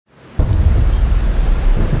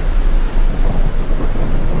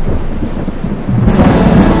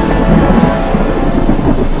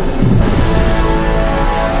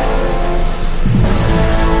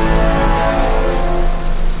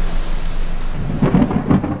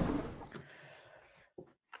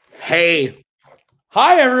Hey.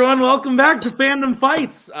 Hi, everyone. Welcome back to Fandom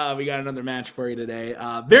Fights. We got another match for you today.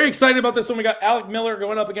 Very excited about this one. We got Alec Miller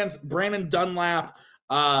going up against Brannon Dunlap.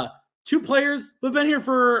 Two players who have been here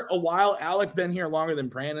for a while. Alec been here longer than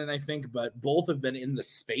Brannon, I think, but both have been in the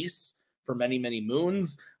space for many, many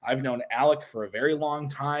moons. I've known Alec for a very long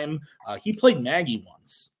time. He played Maggie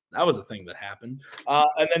once. That was a thing that happened.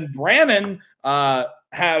 And then Brannon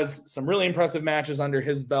has some really impressive matches under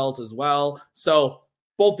his belt as well. So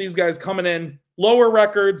both these guys coming in lower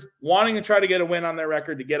records, wanting to try to get a win on their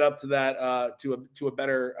record to get up to that to a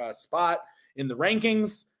better spot in the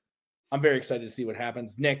rankings. I'm very excited to see what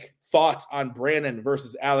happens. Nick, thoughts on Brannon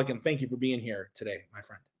versus Alec, and thank you for being here today, my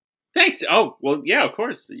friend. Thanks. Oh, well, yeah, of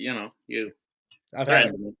course. You know, you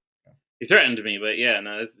threatened me, but yeah,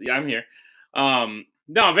 no, I'm here.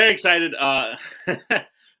 No, I'm very excited.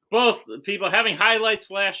 Both people having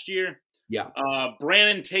highlights last year. Yeah.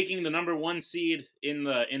 Brannon taking the #1 seed in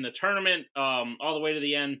the tournament all the way to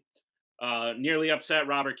the end. Nearly upset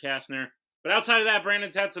Robert Kastner. But outside of that,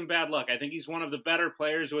 Brandon's had some bad luck. I think he's one of the better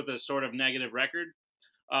players with a sort of negative record.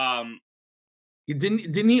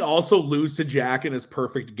 Didn't he also lose to Jack in his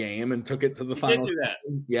perfect game and took it to the final? Did do that.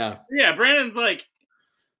 Yeah. Yeah, Brandon's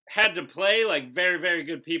had to play very, very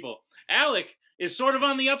good people. Alec is sort of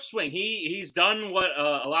on the upswing. He's done what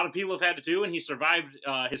a lot of people have had to do, and he survived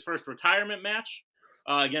his first retirement match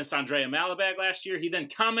against Andrea Malabag last year. He then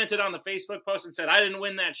commented on the Facebook post and said, "I didn't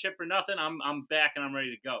win that ship for nothing. I'm back and I'm ready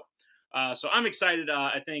to go." So I'm excited.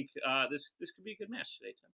 I think this could be a good match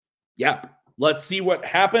today, Tim. Yeah, let's see what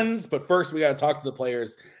happens. But first, we got to talk to the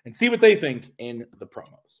players and see what they think in the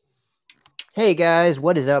promos. Hey guys,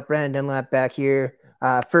 what is up? Brannon Dunlap back here.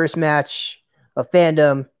 First match of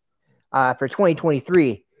Fandom for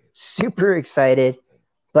 2023. Super excited,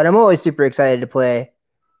 but I'm always super excited to play.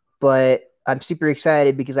 But I'm super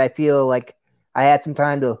excited because I feel like I had some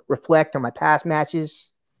time to reflect on my past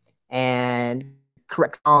matches and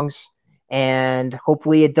correct songs, and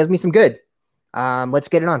hopefully it does me some good. Let's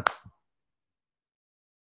get it on.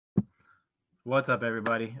 What's up,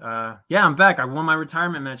 everybody? Yeah, I'm back. I won my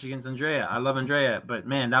retirement match against Andrea. I love Andrea, but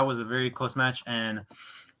man, that was a very close match. And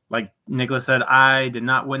like Nicholas said, I did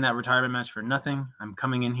not win that retirement match for nothing. I'm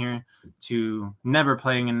coming in here to never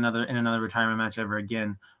playing in another retirement match ever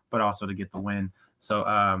again, but also to get the win. So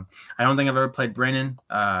I don't think I've ever played Brannon.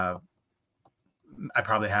 I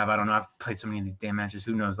probably have. I don't know. I've played so many of these damn matches.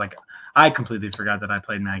 Who knows? I completely forgot that I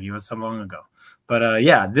played Maggie. It was so long ago. But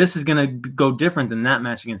yeah, this is going to go different than that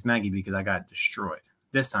match against Maggie because I got destroyed.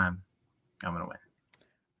 This time, I'm going to win.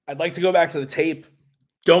 I'd like to go back to the tape.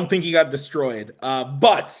 Don't think he got destroyed.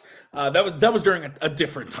 But that was during a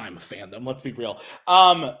different time of Fandom. Let's be real.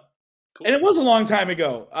 Cool. And it was a long time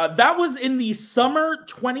ago. That was in the summer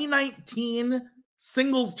 2019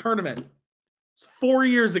 singles tournament. 4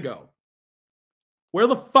 years ago. Where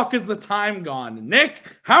the fuck is the time gone? Nick,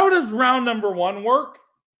 how does round #1 work?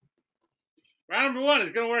 Round #1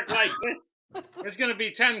 is going to work like this. There's going to be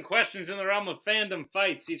 10 questions in the realm of Fandom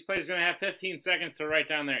Fights. Each player is going to have 15 seconds to write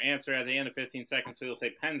down their answer. At the end of 15 seconds, we will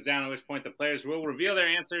say pens down, at which point the players will reveal their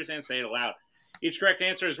answers and say it aloud. Each correct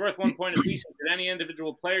answer is worth 1 point apiece. If any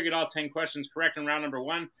individual player get all 10 questions correct in round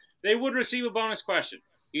 #1, they would receive a bonus question.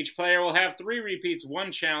 Each player will have 3 repeats,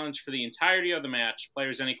 1 challenge for the entirety of the match.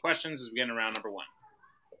 Players, any questions as we get into round #1?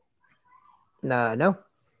 No.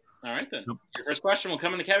 All right, then. Your first question will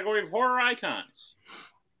come in the category of horror icons.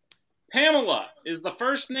 Pamela is the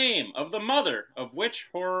first name of the mother of which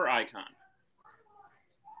horror icon?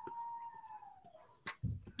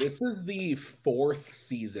 This is the 4th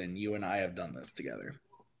season you and I have done this together.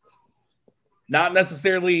 Not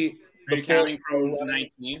necessarily. Are you counting from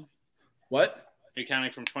 19? What? Are you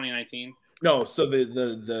counting from 2019? No, so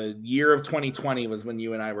the year of 2020 was when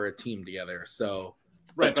you and I were a team together. So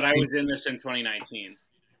right, but I was in this in 2019.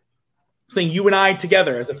 Saying you and I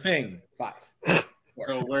together as a thing. 5.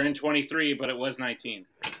 So we're in 23, but it was 19.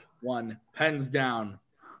 1. Pens down.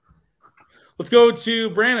 Let's go to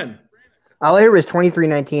Brannon. All I heard was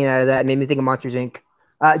 23-19 out of that. It made me think of Monsters, Inc.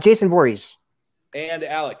 Jason Voorhees. And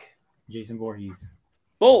Alec. Jason Voorhees.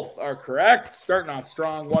 Both are correct. Starting off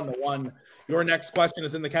strong, 1-1. Your next question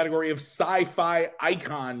is in the category of sci-fi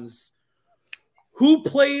icons. Who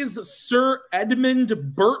plays Sir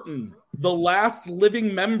Edmund Burton, the last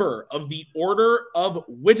living member of the Order of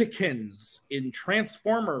Whitwickens in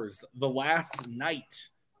Transformers: The Last Night?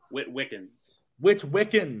 Whitwickens.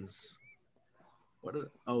 Whitwickens. What?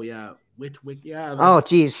 Oh yeah, Whitwick. Yeah. Oh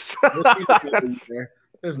jeez.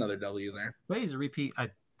 There's another W there. Wait, is a repeat?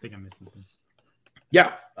 I think I missed something.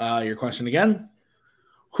 Yeah. Your question again.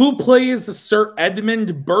 Who plays Sir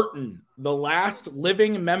Edmund Burton, the last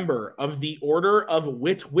living member of the Order of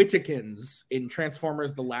Witwickens in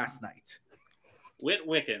Transformers: The Last Night?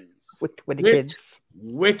 Witwickens. Witwickens.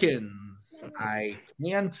 I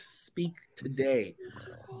can't speak today.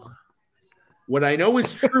 What I know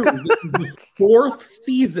is true. This is the 4th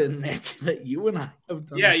season, Nick, that you and I have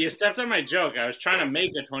done. Yeah, you stepped on my joke. I was trying to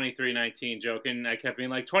make a 23-19 joke, and I kept being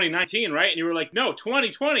like, 2019, right? And you were like, no,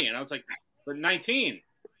 2020. And I was like, but 19,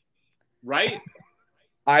 right?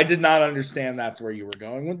 I did not understand that's where you were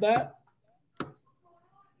going with that.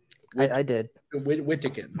 I did.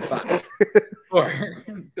 Wittikin. 5, 4,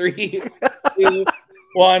 3, 2,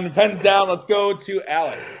 1. Pens down. Let's go to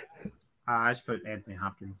Alec. I just put Anthony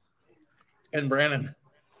Hopkins. And Brannon.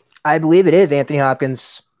 I believe it is Anthony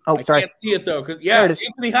Hopkins. Oh, I sorry. can't see it though, because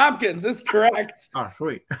Anthony Hopkins is correct. Oh,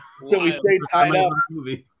 sweet. So we stay tied up.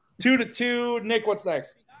 Movie. 2-2. Nick, what's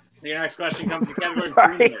next? Your next question comes to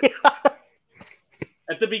category 3.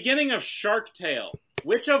 At the beginning of Shark Tale,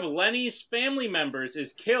 which of Lenny's family members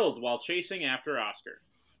is killed while chasing after Oscar?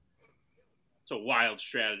 It's a wild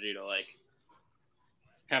strategy to like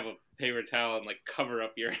have a paper towel and like cover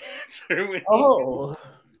up your answer. Oh.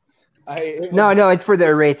 No, it's for the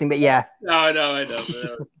erasing, but yeah. No, I know.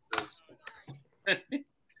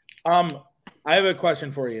 I have a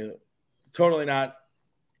question for you. Totally not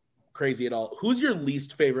crazy at all. Who's your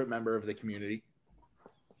least favorite member of the community?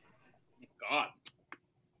 God.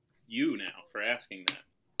 You now for asking that.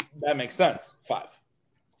 That makes sense. 5,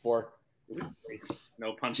 4, 3.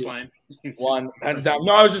 No punchline. 1. Hands down.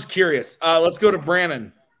 No, I was just curious. Let's go to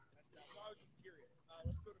Brannon.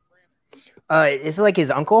 Is it like his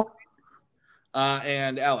uncle?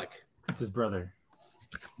 And Alec. It's his brother.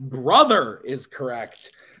 Brother is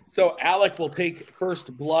correct. So Alec will take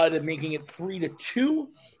first blood, making it 3-2. Your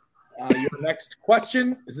next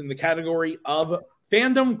question is in the category of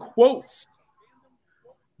fandom quotes.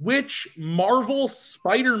 Which Marvel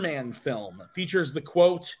Spider-Man film features the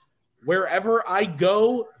quote, "Wherever I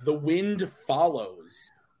go, the wind follows"?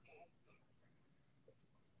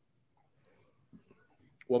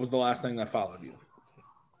 What was the last thing that followed you?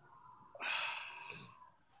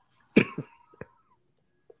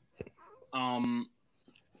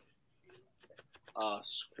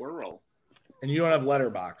 Squirrel. And you don't have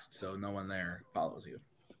Letterboxd, so no one there follows you.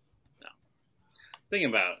 No. Think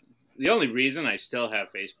about it. The only reason I still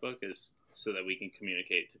have Facebook is so that we can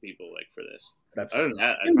communicate to people like for this. That's other than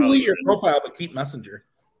that. You can delete your profile, but keep Messenger.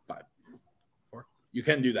 5, 4. You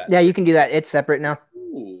can do that. Yeah, you can do that. It's separate now.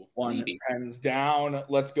 Ooh, 1. maybe. Pens down.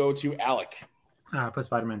 Let's go to Alec. I put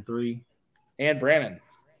Spider-Man 3. And Brannon.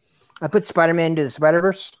 I put Spider-Man into the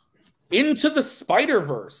Spider-Verse. Into the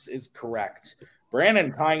Spider-Verse is correct.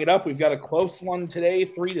 Brannon tying it up. We've got a close one today,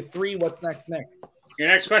 3-3. What's next, Nick? Your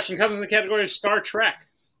next question comes in the category of Star Trek.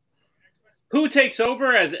 Who takes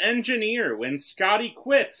over as engineer when Scotty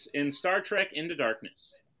quits in Star Trek Into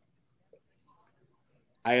Darkness?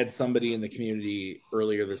 I had somebody in the community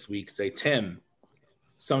earlier this week say, Tim,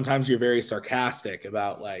 sometimes you're very sarcastic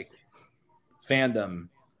about like fandom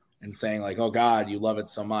and saying like, oh God, you love it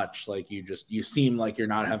so much. Like you seem like you're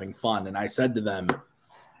not having fun. And I said to them,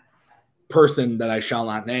 person that I shall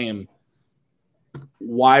not name,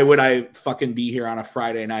 why would I fucking be here on a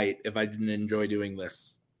Friday night if I didn't enjoy doing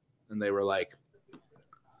this? And they were like,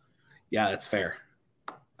 yeah, that's fair.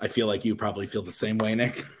 I feel like you probably feel the same way,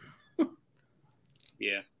 Nick.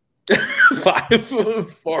 Yeah. 5, 4,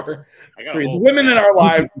 3. The whole women in our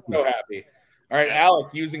lives are so happy. All right,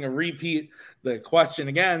 Alec, using a repeat. The question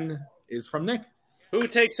again is from Nick. Who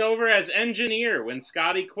takes over as engineer when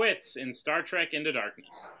Scotty quits in Star Trek Into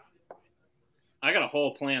Darkness? I got a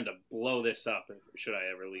whole plan to blow this up should I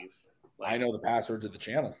ever leave. I know the password to the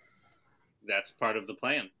channel. That's part of the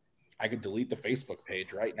plan. I could delete the Facebook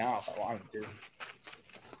page right now if I wanted to.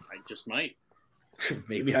 I just might.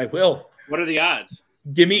 Maybe I will. What are the odds?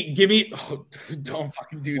 Give me. Oh, don't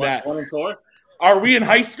fucking do that. 1 and 4? Are we in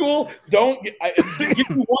high school? Don't give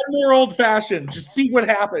me one more old fashioned. Just see what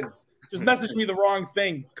happens. Just message me the wrong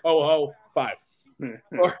thing. Koho. 5,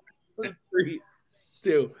 4, 3,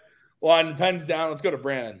 2, 1. Pens down. Let's go to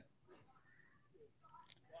Brannon.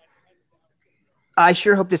 I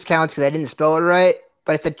sure hope this counts because I didn't spell it right,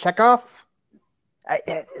 but I said Chekhov. I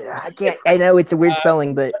can't. I know it's a weird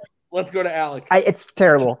spelling, but let's go to Alec. It's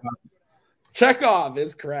terrible. Chekhov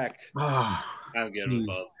is correct. Oh, I'm good with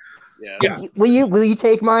both. Yeah. Will you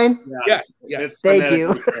take mine? Yeah. Yes. Thank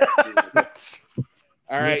you.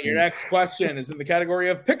 All right. Your next question is in the category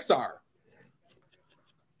of Pixar.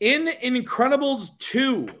 In Incredibles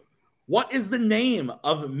 2, what is the name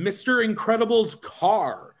of Mr. Incredible's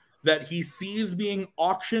car that he sees being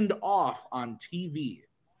auctioned off on TV?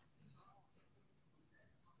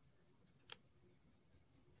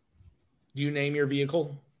 Do you name your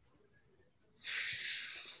vehicle?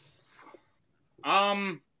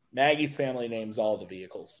 Maggie's family names all the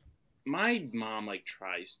vehicles. My mom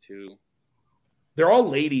tries to. They're all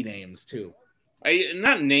lady names too.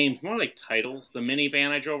 Not names, more like titles. The minivan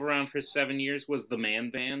I drove around for 7 years was the man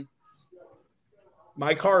van.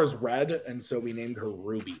 My car is red, and so we named her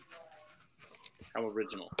Ruby. How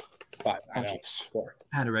original. 5. I know. 4.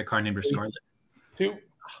 I had a red car named her Scarlet. 2.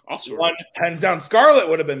 Also 1. Pens down. Scarlet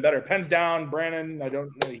would have been better. Pens down. Brannon. I don't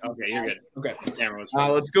know. Okay, you're good. Okay. Yeah,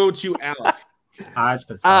 let's go to Alec.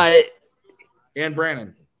 And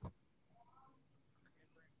Brannon.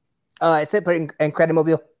 I said put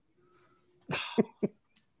Incredimobile.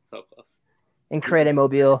 So close.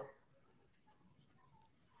 Incredimobile.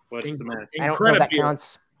 What's the matter? I don't know if that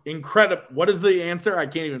counts. Incredible. What is the answer? I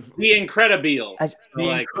can't even. The Incredibile.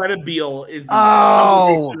 The Incredibile is the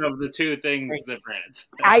combination of the two things that Brannon's.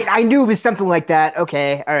 I knew it was something like that.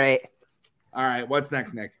 Okay. All right. All right. What's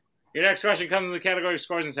next, Nick? Your next question comes in the category of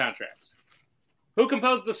scores and soundtracks. Who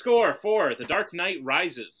composed the score for The Dark Knight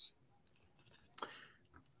Rises?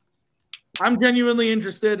 I'm genuinely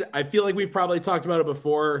interested. I feel like we've probably talked about it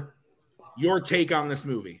before. Your take on this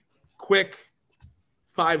movie. Quick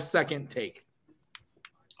 5-second take.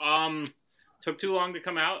 Took too long to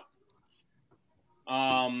come out.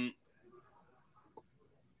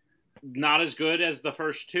 Not as good as the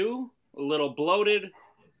first two. A little bloated.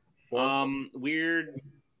 Weird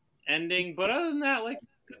ending, but other than that,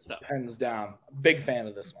 good stuff. Hands down. Big fan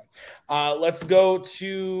of this one. Let's go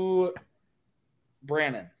to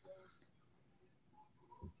Brannon.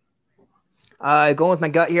 Going with my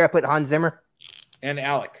gut here, I put Hans Zimmer. And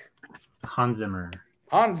Alec. Hans Zimmer.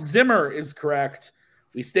 Hans Zimmer is correct.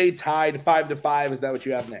 We stay tied 5-5. Is that what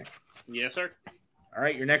you have, Nick? Yes, sir. All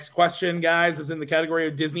right. Your next question, guys, is in the category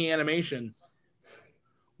of Disney animation.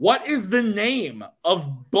 What is the name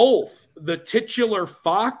of both the titular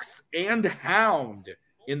fox and hound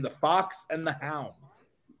in The Fox and the Hound?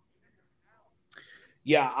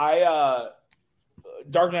 Yeah,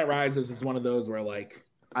 Dark Knight Rises is one of those where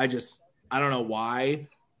I don't know why,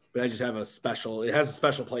 but I just have it has a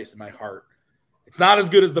special place in my heart. It's not as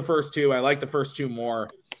good as the first two. I like the first two more,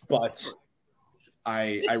 but it's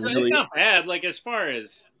not bad. As far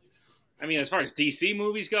as DC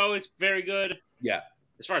movies go, it's very good. Yeah.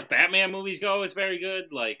 As far as Batman movies go, it's very good.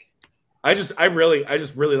 I just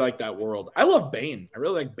really like that world. I love Bane. I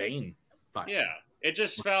really like Bane. 5. Yeah. It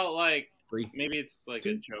just felt like 3. Maybe it's a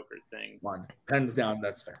Joker thing. 1. Pens down.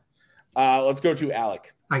 That's fair. Let's go to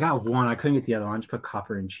Alec. I got 1. I couldn't get the other one. I just put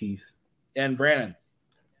Copper and Chief. And Brannon.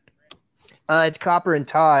 It's Copper and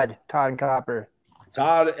Todd. Todd and Copper.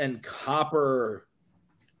 Todd and Copper.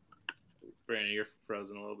 Brannon, you're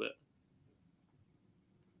frozen a little bit.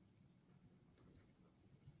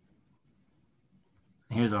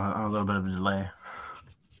 Here's a little bit of a delay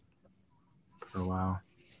for a while.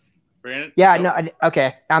 Brannon? Yeah, no,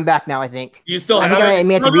 okay. I'm back now, I think. You still have it? I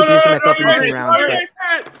may have to reposition myself in between rounds.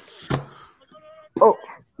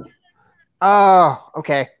 Oh,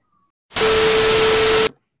 okay.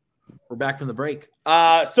 We're back from the break.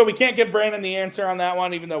 So we can't give Brannon the answer on that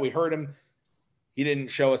one, even though we heard him. He didn't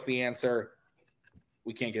show us the answer.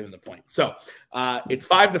 We can't give him the point. So it's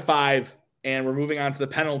 5-5, and we're moving on to the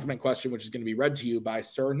penultimate question, which is going to be read to you by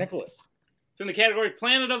Sir Nicholas. It's in the category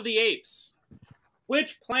Planet of the Apes.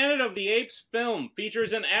 Which Planet of the Apes film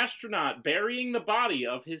features an astronaut burying the body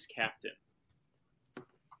of his captain?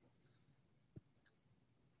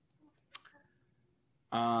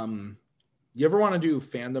 You ever want to do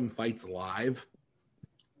Fandom Fights live?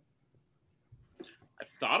 I've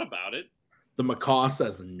thought about it. The macaw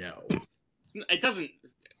says no. It doesn't,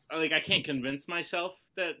 I can't convince myself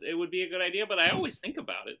that it would be a good idea, but I always think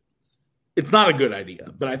about it. It's not a good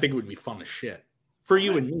idea, but I think it would be fun as shit. For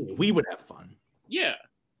you and me, we would have fun. Yeah.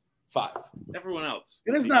 5. Everyone else.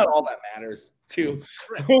 It is not all that matters. 2.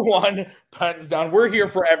 1. Pens down. We're here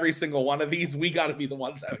for every single one of these. We got to be the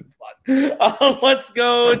ones having fun. Let's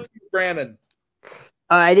go to Brannon.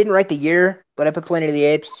 I didn't write the year, but I put Planet of the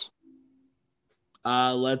Apes.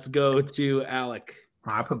 Let's go to Alec.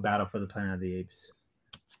 I put Battle for the Planet of the Apes.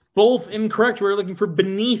 Both incorrect. We're looking for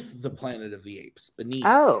Beneath the Planet of the Apes. Beneath.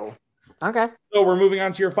 Oh, okay. So we're moving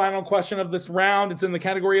on to your final question of this round. It's in the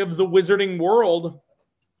category of the Wizarding World.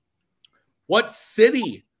 What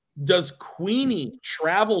city does Queenie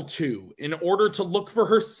travel to in order to look for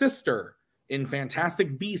her sister in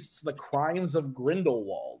Fantastic Beasts: The Crimes of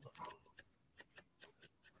Grindelwald?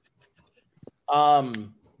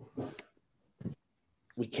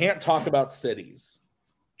 We can't talk about cities.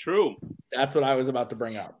 True. That's what I was about to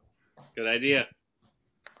bring up. Good idea.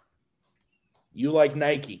 You like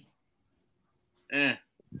Nike.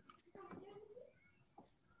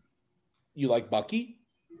 You like Bucky?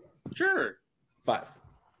 Sure. 5,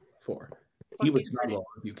 4. He would smell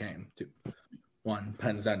if you came. 2, 1.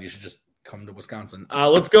 Pens down. You should just come to Wisconsin.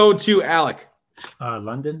 Let's go to Alec.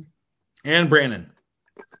 London. And Brannon.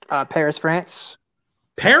 Paris, France.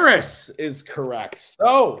 Paris is correct.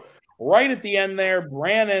 So right at the end there,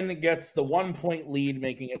 Brannon gets the 1-point lead,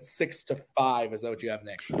 making it 6-5. Is that what you have,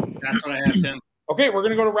 Nick? That's what I have, Tim. Okay, we're going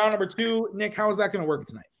to go to round number 2. Nick, how is that going to work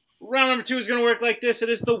tonight? Round number 2 is going to work like this. It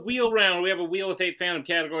is the wheel round. We have a wheel with 8 fandom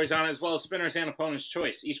categories on it, as well as spinners and opponent's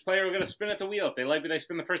choice. Each player will get a spin at the wheel. If they like it, they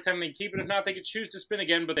spin the first time, they keep it. If not, they can choose to spin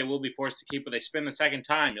again, but they will be forced to keep it. They spin the second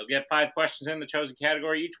time. You'll get 5 questions in the chosen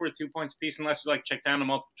category, each worth 2 points apiece, unless you like to check down a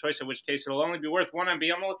multiple choice, in which case it'll only be worth 1 and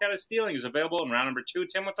be on the lookout as stealing is available in round number 2.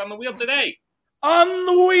 Tim, what's on the wheel today? On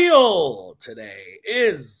the wheel today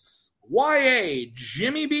is YA,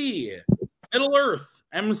 Jimmy B, Middle Earth,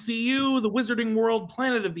 MCU, The Wizarding World,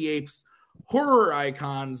 Planet of the Apes, horror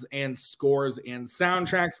icons, and scores and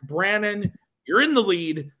soundtracks. Brannon, you're in the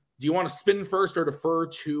lead. Do you want to spin first or defer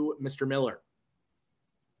to Mr. Miller?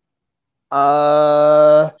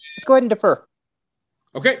 Let's go ahead and defer.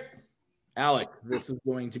 Okay. Alec, this is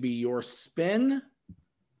going to be your spin.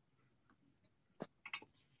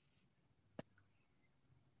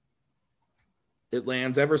 It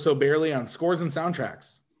lands ever so barely on scores and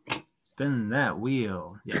soundtracks. Spin that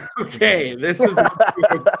wheel. Yeah. Okay, this is what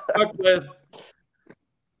we're stuck with.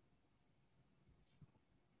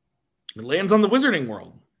 It lands on the Wizarding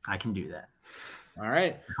World. I can do that. All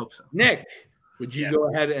right. I hope so. Nick, would you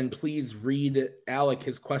go ahead and please read Alec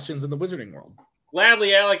his questions in the Wizarding World?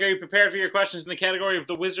 Gladly, Alec. Are you prepared for your questions in the category of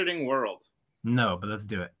the Wizarding World? No, but let's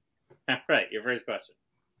do it. All right, your first question.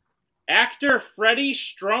 Actor Freddie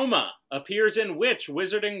Stroma appears in which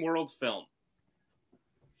Wizarding World film?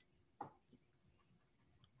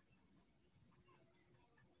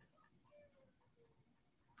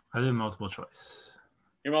 I did multiple choice.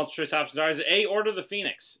 Your multiple choice options are: is it A, Order of the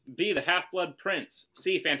Phoenix, B, The Half-Blood Prince,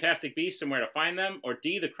 C, Fantastic Beasts and Where to Find Them, or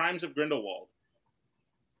D, The Crimes of Grindelwald?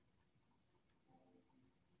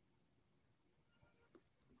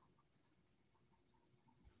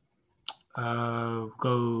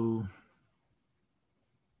 Go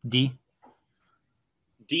D.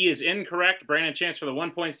 D is incorrect. Brandon, chance for the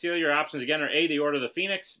 1-point steal. Your options again are A, The Order of the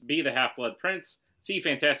Phoenix, B, The Half-Blood Prince, C,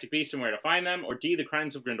 Fantastic Beasts and Where to Find Them, or D, The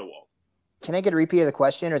Crimes of Grindelwald. Can I get a repeat of the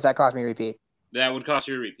question, or does that cost me a repeat? That would cost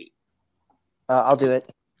you a repeat. I'll do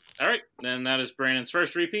it. All right, then that is Brandon's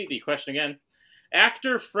first repeat. The question again.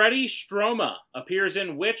 Actor Freddie Stroma appears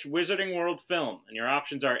in which Wizarding World film? And your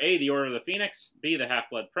options are A, The Order of the Phoenix, B, The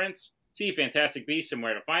Half-Blood Prince, C, Fantastic Beasts and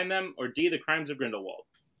Where to Find Them, or D, The Crimes of Grindelwald.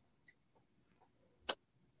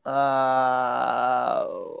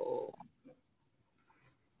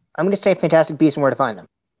 I'm going to say Fantastic Beasts and Where to Find Them.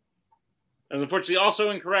 That was unfortunately also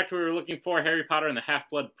incorrect. We were looking for Harry Potter and the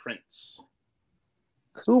Half-Blood Prince.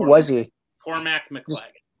 Who was he? Cormac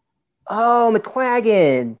McLaggen. Oh,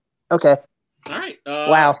 McLaggen. Okay. All right.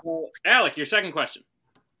 Wow. So, Alec, your second question.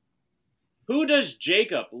 Who does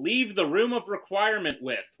Jacob leave the Room of Requirement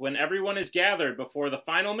with when everyone is gathered before the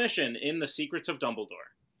final mission in The Secrets of Dumbledore?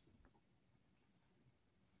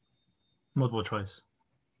 Multiple choice.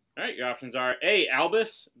 All right, your options are A,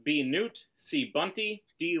 Albus, B, Newt, C, Bunty,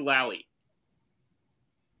 D, Lally.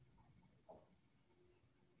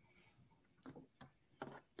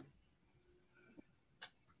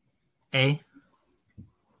 A.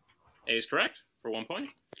 A is correct for 1 point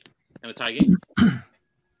and a tie game.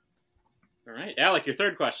 All right, Alec, your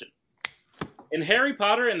third question. In Harry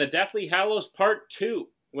Potter and the Deathly Hallows Part 2,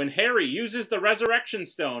 when Harry uses the Resurrection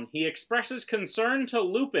Stone, he expresses concern to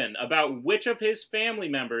Lupin about which of his family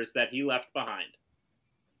members that he left behind.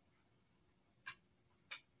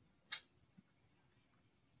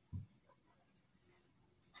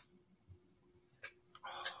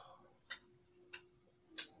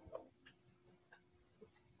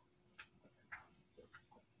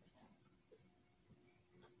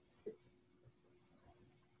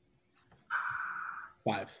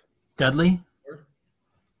 Five. Dudley? 4,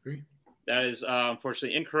 3. That is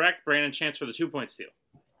unfortunately incorrect. Brandon, chance for the 2-point steal.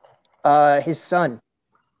 His son.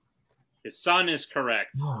 His son is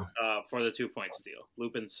correct for the 2-point steal.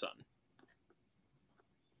 Lupin's son.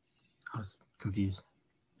 I was confused.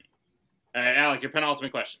 All right, Alec, your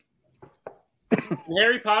penultimate question. In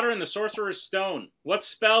Harry Potter and the Sorcerer's Stone, what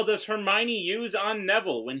spell does Hermione use on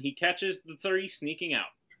Neville when he catches the 3 sneaking out?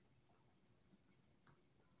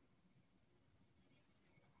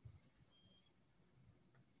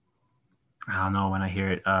 I don't know when I hear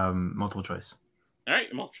it. Multiple choice. All right,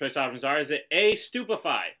 your multiple choice options are: is it A,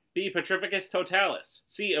 Stupefy, B, Petrificus Totalis,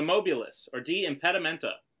 C, Immobilis, or D,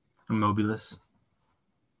 Impedimenta? Immobilis.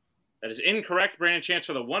 That is incorrect. Brannon, chance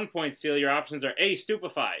for the 1-point steal. Your options are A,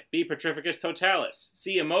 stupefy, B, petrificus totalis,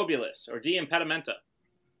 C, immobilis, or D, impedimenta.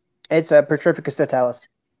 It's a petrificus totalis.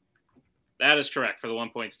 That is correct for the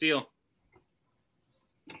 1-point steal.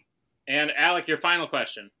 And Alec, your final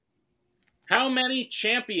question. How many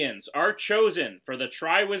champions are chosen for the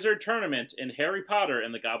Triwizard Tournament in Harry Potter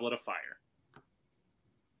and the Goblet of Fire?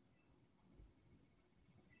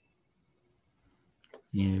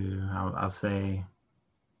 I'll say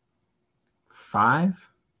 5.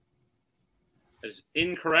 That is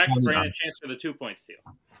incorrect. Brannon, chance for the 2-point steal.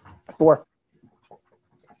 4.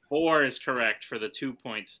 4 is correct for the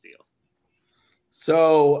 2-point steal.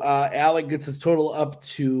 So Alec gets his total up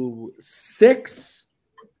to 6,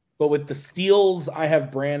 but with the steals, I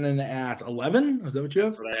have Brannon at 11. Is that what you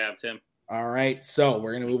have? That's what I have, Tim. All right, so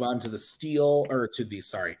we're gonna move on to the steal, or to the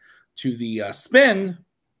spin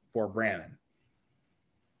for Brannon.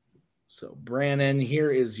 So Brannon,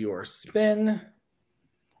 here is your spin.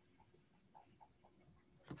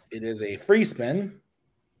 It is a free spin.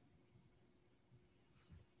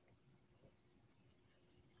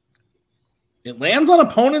 It lands on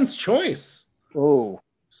opponent's choice. Oh,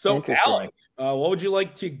 so Alec, what would you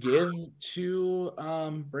like to give to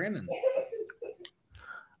Brannon?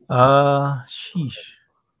 Sheesh.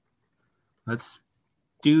 Let's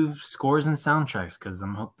do scores and soundtracks because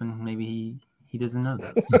I'm hoping maybe he doesn't know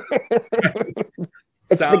that.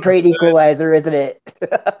 It's the great equalizer, isn't it?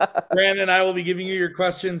 Brannon, I will be giving you your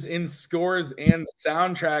questions in scores and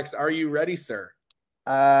soundtracks. Are you ready, sir?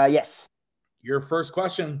 Yes. Your first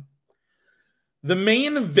question. The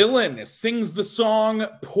main villain sings the song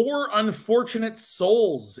Poor Unfortunate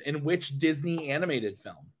Souls in which Disney animated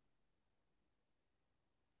film?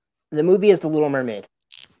 The movie is The Little Mermaid.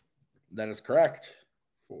 That is correct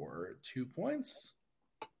for 2 points.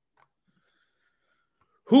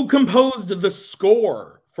 Who composed the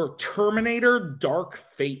score for Terminator Dark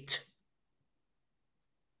Fate?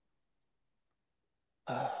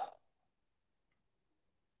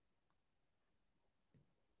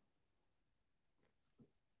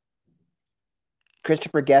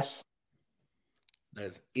 Christopher Guest. That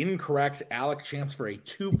is incorrect. Alec, chance for a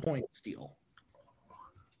 2-point steal.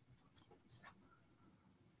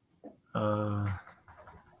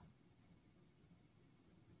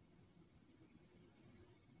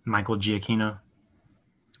 Michael Giacchino.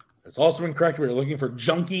 That's also incorrect. We were looking for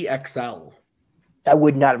Junkie XL. I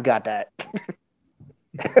would not have got that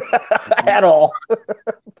at all.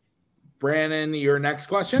 Brannon, your next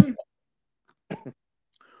question.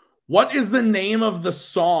 What is the name of the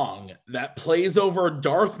song that plays over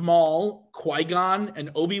Darth Maul, Qui-Gon,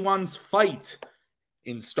 and Obi-Wan's fight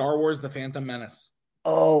in Star Wars The Phantom Menace?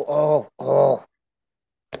 Oh.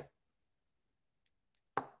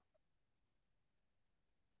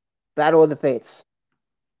 Battle of the Fates.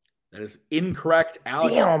 That is incorrect.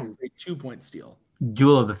 Alec, damn. A 2-point steal.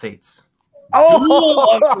 Duel of the Fates.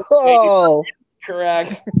 Oh,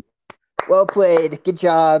 correct. Well played. Good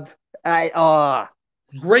job.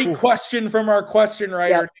 Great question from our question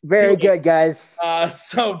writer. Yep, very good, guys.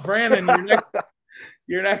 So Brannon,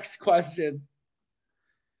 your next question.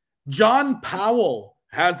 John Powell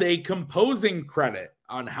has a composing credit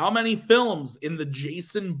on how many films in the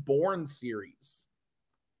Jason Bourne series?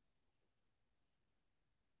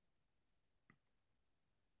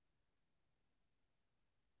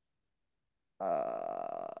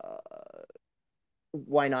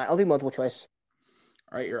 Why not? I'll do multiple choice.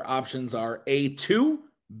 All right, your options are A2,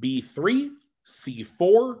 B3,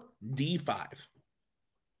 C4, D5.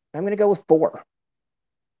 I'm going to go with 4.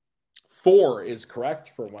 4 is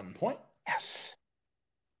correct for 1 point. Yes.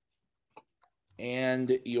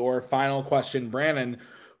 And your final question, Brannon.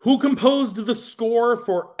 Who composed the score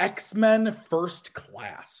for X-Men First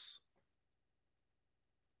Class?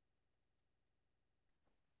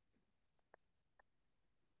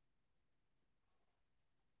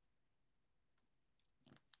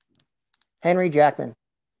 Henry Jackman.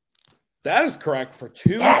 That is correct for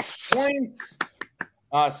 2 points.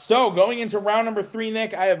 So going into round number 3,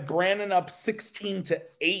 Nick, I have Brannon up 16-8.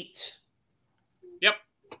 Yep.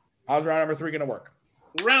 How's round number 3 going to work?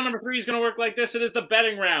 Round number 3 is going to work like this. It is the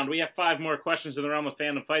betting round. We have 5 more questions in the realm of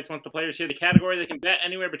Fandom Fights. Once the players hear the category, they can bet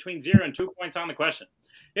anywhere between 0 and 2 points on the question.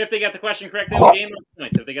 If they get the question correct, they will gain those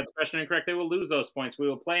points. If they get the question incorrect, they will lose those points. We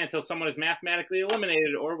will play until someone is mathematically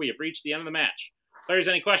eliminated or we have reached the end of the match. Players,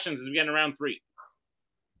 any questions as we get into round 3?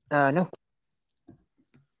 No.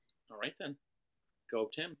 All right, then. Go,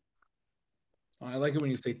 Tim. Oh, I like it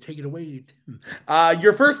when you say, take it away, Tim.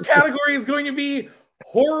 Your first category is going to be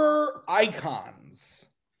horror icons.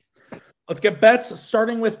 Let's get bets,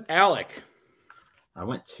 starting with Alec. I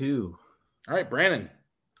went 2. All right, Brannon.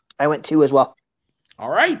 I went 2 as well. All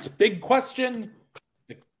right, big question.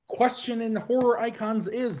 The question in horror icons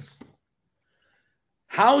is,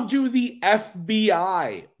 how do the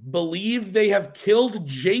FBI believe they have killed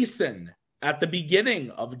Jason at the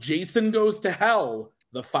beginning of Jason Goes to Hell,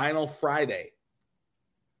 the final Friday?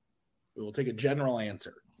 We will take a general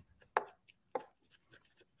answer.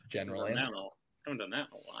 General answer. I haven't done that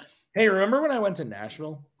in a while. Hey, remember when I went to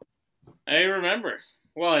Nashville? I remember.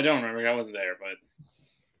 Well, I don't remember. I wasn't there, but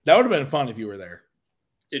That would have been fun if you were there.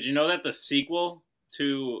 did you know that the sequel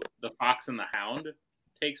to The Fox and the Hound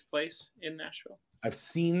takes place in Nashville? I've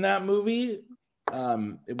seen that movie.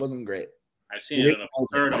 It wasn't great. I've seen it an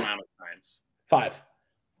absurd amount of times. 5,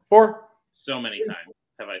 4, So many times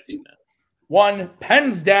have I seen that. 1,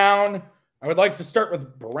 pens down. I would like to start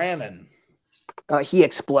with Brannon. He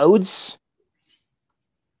explodes.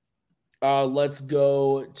 Let's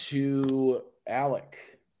go to Alec.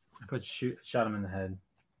 I shot him in the head.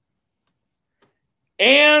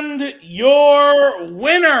 And your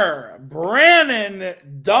winner, Brannon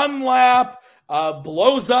Dunlap,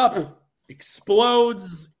 blows up,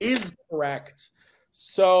 explodes, is correct.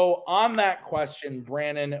 So on that question,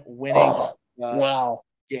 Brannon winning the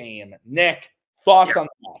game. Nick, thoughts on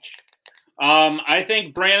the match? I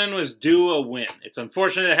think Brannon was due a win. It's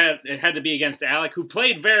unfortunate it had to be against Alec, who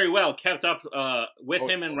played very well, kept up with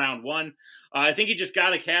him in round 1. I think he just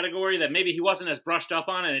got a category that maybe he wasn't as brushed up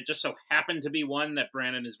on, and it just so happened to be one that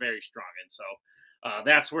Brannon is very strong in. So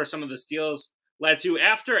that's where some of the steals led to.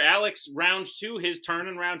 After Alec's round 2, his turn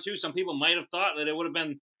in round 2, some people might have thought that it would have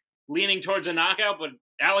been leaning towards a knockout, but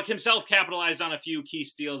Alec himself capitalized on a few key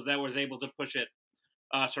steals that was able to push it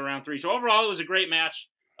to round 3. So overall, it was a great match.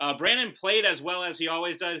 Brannon played as well as he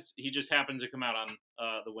always does. He just happened to come out on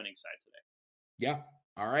the winning side today. Yeah.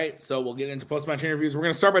 All right. So we'll get into post-match interviews. We're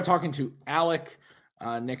going to start by talking to Alec.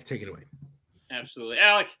 Nick, take it away. Absolutely.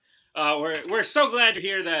 Alec, we're so glad you're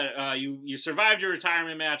here, that you survived your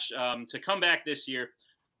retirement match to come back this year.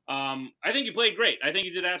 I think you played great. I think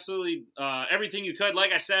you did absolutely everything you could.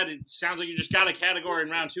 Like I said, it sounds like you just got a category in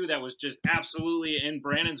round 2 that was just absolutely in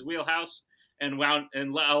Brannon's wheelhouse and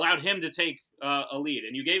allowed him to take a lead.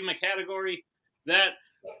 And you gave him a category that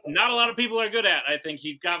not a lot of people are good at. I think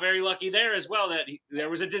he got very lucky there as well, that there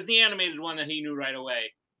was a Disney animated one that he knew right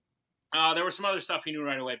away. There was some other stuff he knew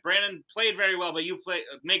right away. Brannon played very well, but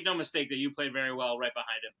make no mistake that you played very well right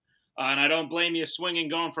behind him. And I don't blame you swinging,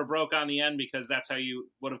 going for broke on the end, because that's how you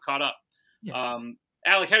would have caught up. Yeah.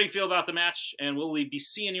 Alec, how do you feel about the match? And will we be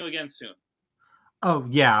seeing you again soon? Oh,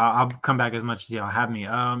 yeah. I'll come back as much as y'all have me.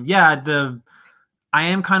 I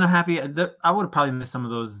am kind of happy. I would have probably missed some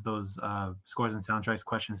of those scores and soundtracks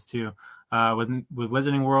questions too. With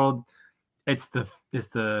Wizarding World, it's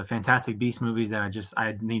the Fantastic Beasts movies that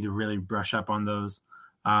I need to really brush up on those.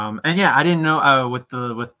 And yeah, I didn't know with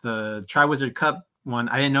the Triwizard Cup one,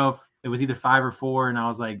 I didn't know if it was either 5 or 4, and I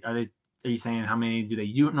was like, are you saying how many do they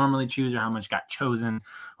normally choose, or how much got chosen,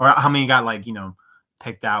 or how many got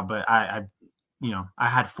picked out? But I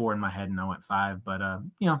had 4 in my head and I went 5. But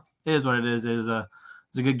it is what it is. It was a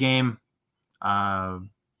good game. Sometimes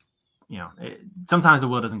the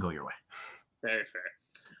will doesn't go your way. Very fair.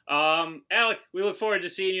 Alec, we look forward to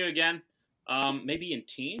seeing you again. Maybe in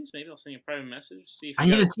teams. Maybe I'll send you a private message. See if I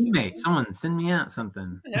need a teammate. Someone send me out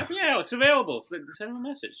something. Yeah, Alec's available. Send him a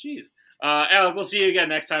message. Jeez. Alec, we'll see you again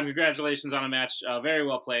next time. Congratulations on a match. Very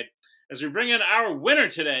well played. As we bring in our winner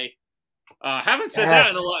today. Haven't said that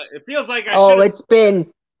in a while. It feels like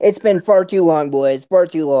it's been far too long, boys. Far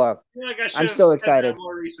too long. I feel like I'm so excited.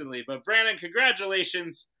 More recently, but Brannon,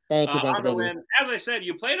 congratulations. Thank you. On the win. As I said,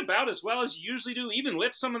 you played about as well as you usually do, even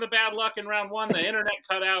with some of the bad luck in round 1. The internet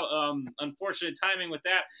cut out. Unfortunate timing with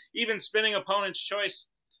that. Even spinning opponent's choice.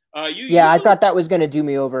 I thought that was going to do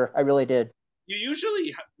me over. I really did. You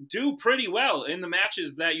usually do pretty well in the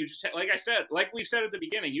matches that you just, like we said at the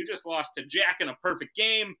beginning, you just lost to Jack in a perfect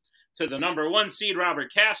game, to the number 1 seed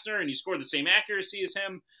Robert Kastner, and you scored the same accuracy as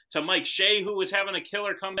him, to Mike Shea, who was having a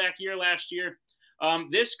killer comeback year last year.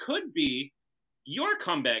 This could be your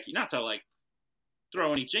comeback, not to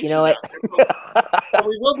throw any jinxes out there, but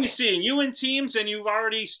we will be seeing you in teams, and you've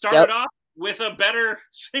already started off with a better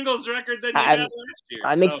singles record than you had last year.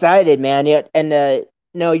 I'm excited, man. Yeah, and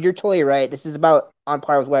no, you're totally right. This is about on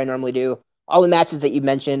par with what I normally do. All the matches that you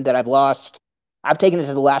mentioned that I've lost, I've taken it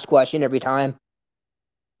to the last question every time,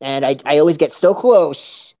 and I always get so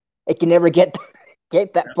close. It can never get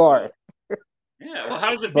that far. Yeah. Well, how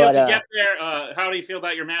does it feel to get there? How do you feel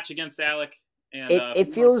about your match against Alec? And,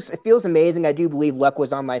 it feels amazing. I do believe luck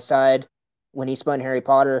was on my side when he spun Harry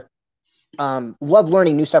Potter. Love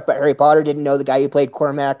learning new stuff about Harry Potter. Didn't know the guy who played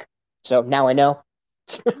Cormac, so now I know.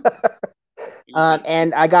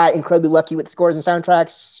 And I got incredibly lucky with scores and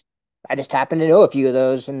soundtracks. I just happen to know a few of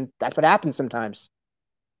those, and that's what happens sometimes.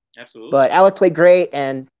 Absolutely. But Alec played great,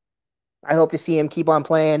 and I hope to see him keep on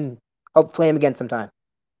playing. Hope to play him again sometime.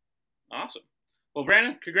 Awesome. Well,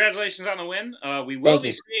 Brannon, congratulations on the win. We will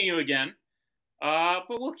be seeing you again, but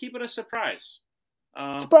we'll keep it a surprise.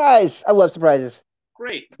 Surprise! I love surprises.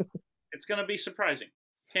 Great. It's going to be surprising.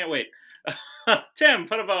 Can't wait. Tim,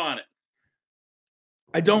 put a bow on it.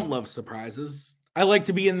 I don't love surprises. I like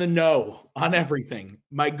to be in the know on everything.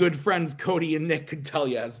 My good friends Cody and Nick could tell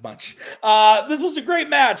you as much. This was a great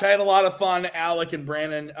match. I had a lot of fun. Alec and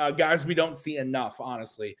Brannon, guys we don't see enough,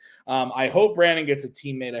 honestly. I hope Brannon gets a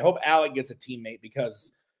teammate. I hope Alec gets a teammate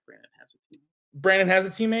because Brannon has a teammate. Brannon has a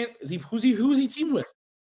teammate? Who's he teamed with?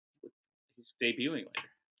 He's debuting later.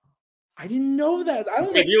 I didn't know that. He's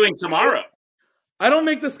debuting tomorrow. I don't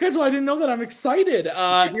make the schedule. I didn't know that. I'm excited. He's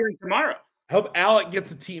debuting tomorrow. I hope Alec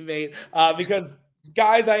gets a teammate because,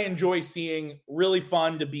 guys, I enjoy seeing. Really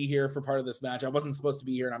fun to be here for part of this match. I wasn't supposed to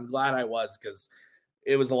be here, and I'm glad I was because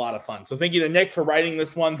it was a lot of fun. So thank you to Nick for writing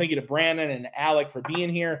this one. Thank you to Brannon and Alec for being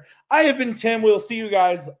here. I have been Tim. We'll see you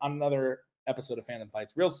guys on another episode of Fandom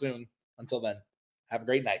Fights real soon. Until then, have a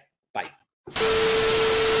great night. Bye.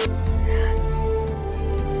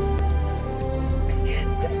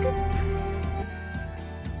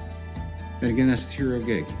 And again, that's the hero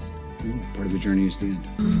gig. Part of the journey is the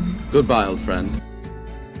end. Goodbye, old friend.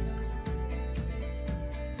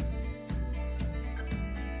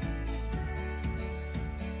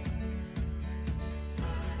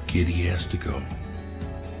 Kitty has to go.